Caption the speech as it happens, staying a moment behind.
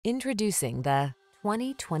Introducing the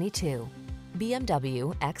 2022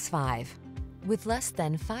 BMW X5. With less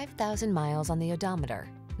than 5,000 miles on the odometer,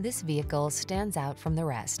 this vehicle stands out from the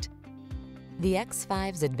rest. The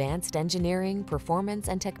X5's advanced engineering, performance,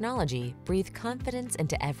 and technology breathe confidence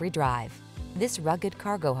into every drive. This rugged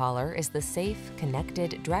cargo hauler is the safe,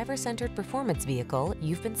 connected, driver-centered performance vehicle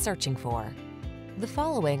you've been searching for. The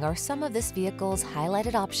following are some of this vehicle's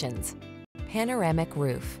highlighted options: panoramic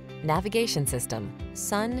roof, navigation system,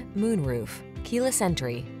 sun, moon roof, keyless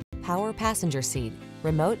entry, power passenger seat,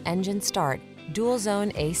 remote engine start, dual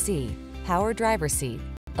zone AC, power driver seat,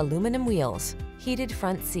 aluminum wheels, heated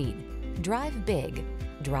front seat. Drive big,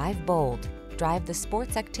 drive bold, drive the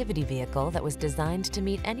sports activity vehicle that was designed to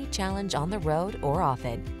meet any challenge on the road or off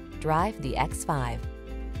it. Drive the X5.